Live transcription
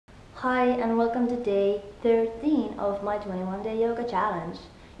Hi and welcome to day 13 of my 21-day yoga challenge.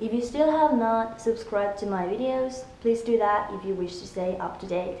 If you still have not subscribed to my videos, please do that if you wish to stay up to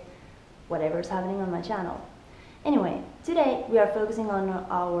date, whatever's happening on my channel. Anyway, today we are focusing on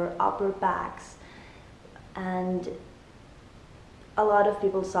our upper backs, and a lot of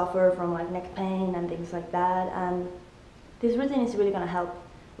people suffer from like neck pain and things like that, and this routine is really gonna help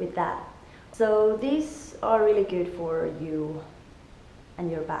with that. So these are really good for you and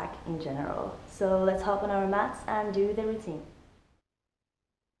your back in general. So let's hop on our mats and do the routine.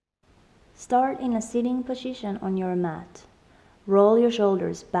 Start in a sitting position on your mat. Roll your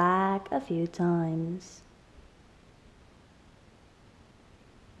shoulders back a few times.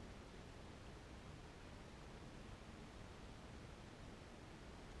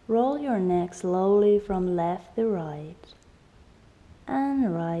 Roll your neck slowly from left to right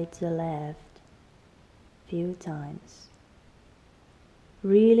and right to left a few times.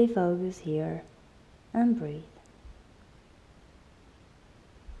 Really focus here and breathe.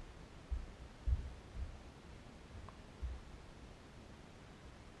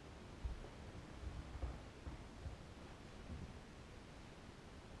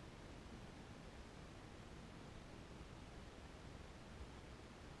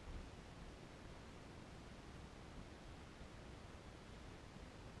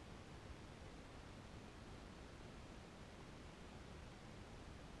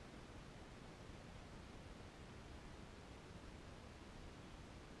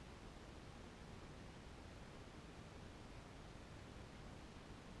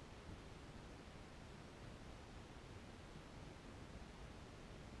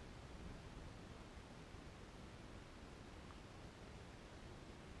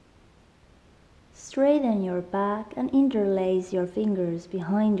 Straighten your back and interlace your fingers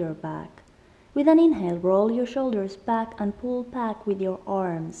behind your back. With an inhale, roll your shoulders back and pull back with your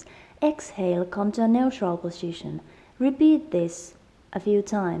arms. Exhale, come to a neutral position. Repeat this a few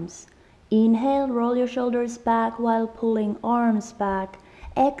times. Inhale, roll your shoulders back while pulling arms back.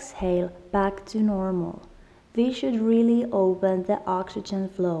 Exhale, back to normal. This should really open the oxygen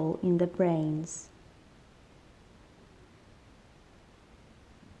flow in the brains.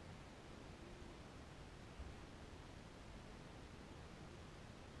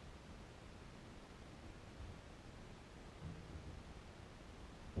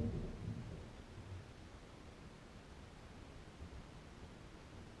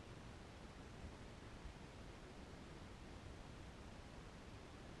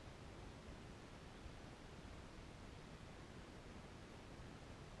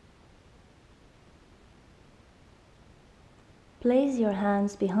 Place your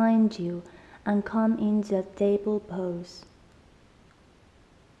hands behind you and come into a table pose.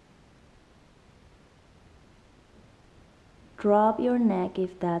 Drop your neck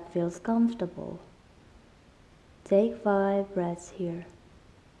if that feels comfortable. Take 5 breaths here.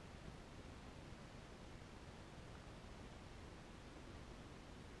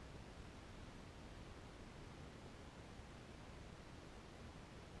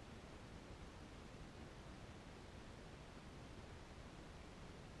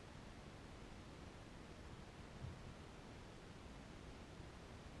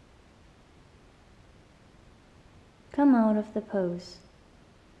 Come out of the pose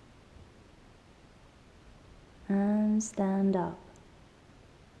and stand up.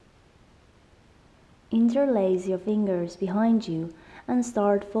 Interlace your fingers behind you and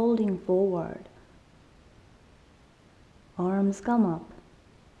start folding forward. Arms come up.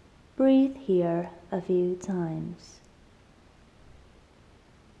 Breathe here a few times.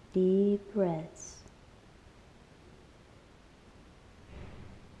 Deep breaths.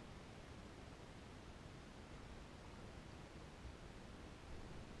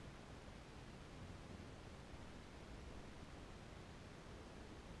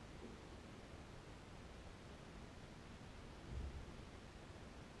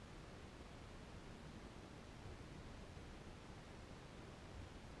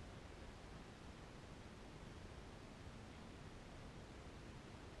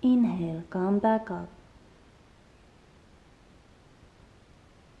 Inhale, come back up.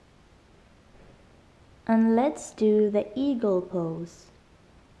 And let's do the eagle pose.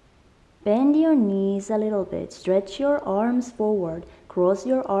 Bend your knees a little bit, stretch your arms forward, cross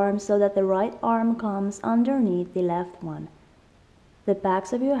your arms so that the right arm comes underneath the left one. The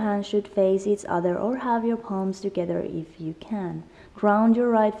backs of your hands should face each other or have your palms together if you can. Ground your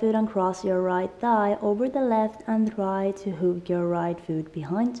right foot and cross your right thigh over the left and try to hook your right foot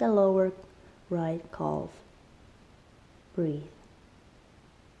behind the lower right calf. Breathe.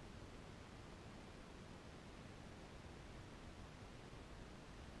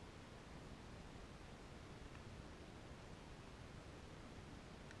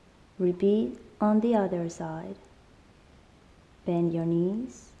 Repeat on the other side. Bend your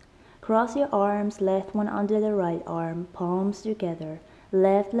knees. Cross your arms, left one under the right arm, palms together.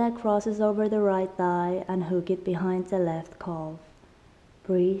 Left leg crosses over the right thigh and hook it behind the left calf.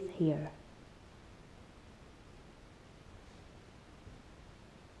 Breathe here.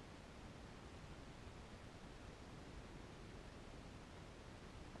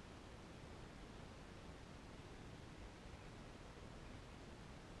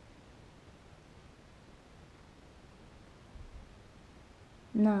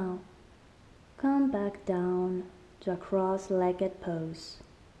 Now, come back down to a cross-legged pose.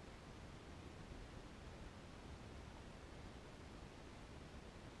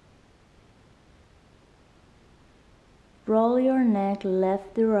 Roll your neck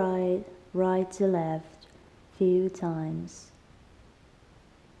left to right, right to left, few times.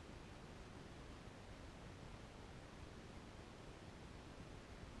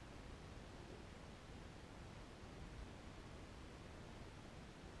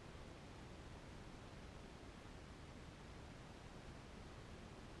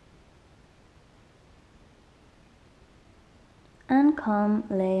 And come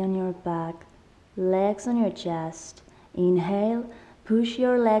lay on your back, legs on your chest. Inhale, push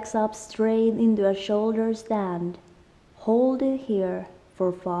your legs up straight into a shoulder stand. Hold it here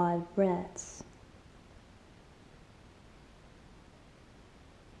for 5 breaths.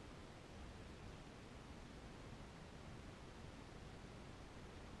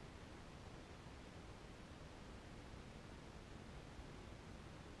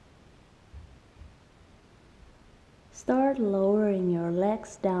 Start lowering your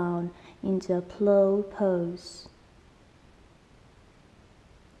legs down into a plow pose.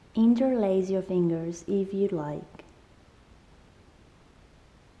 Interlace your fingers if you like.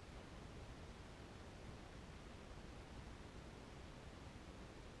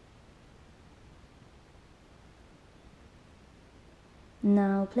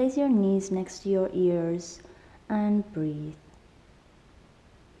 Now place your knees next to your ears and breathe.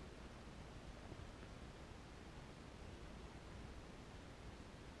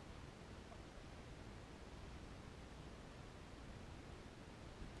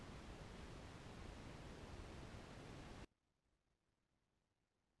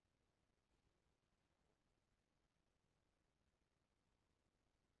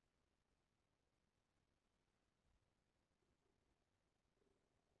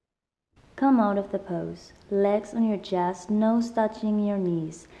 Come out of the pose, legs on your chest, nose touching your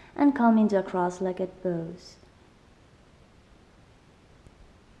knees, and come into a cross-legged pose.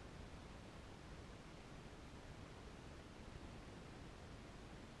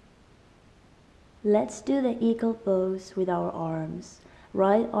 Let's do the eagle pose with our arms.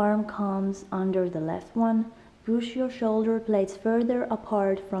 Right arm comes under the left one. Push your shoulder blades further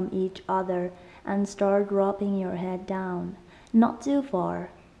apart from each other and start dropping your head down. Not too far,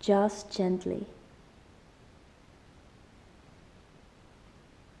 just gently.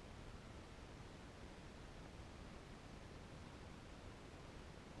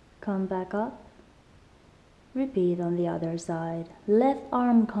 Come back up. Repeat on the other side. Left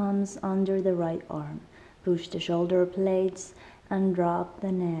arm comes under the right arm. Push the shoulder blades and drop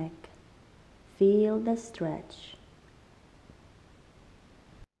the neck. Feel the stretch.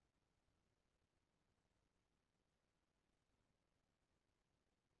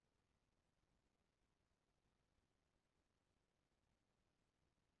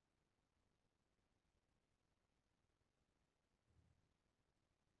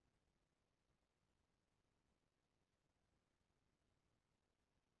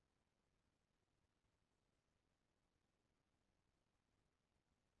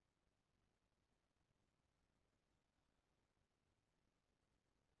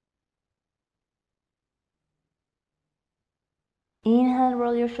 Inhale,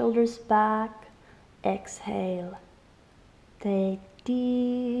 roll your shoulders back. Exhale. Take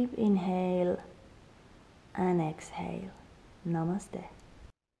deep inhale and exhale. Namaste.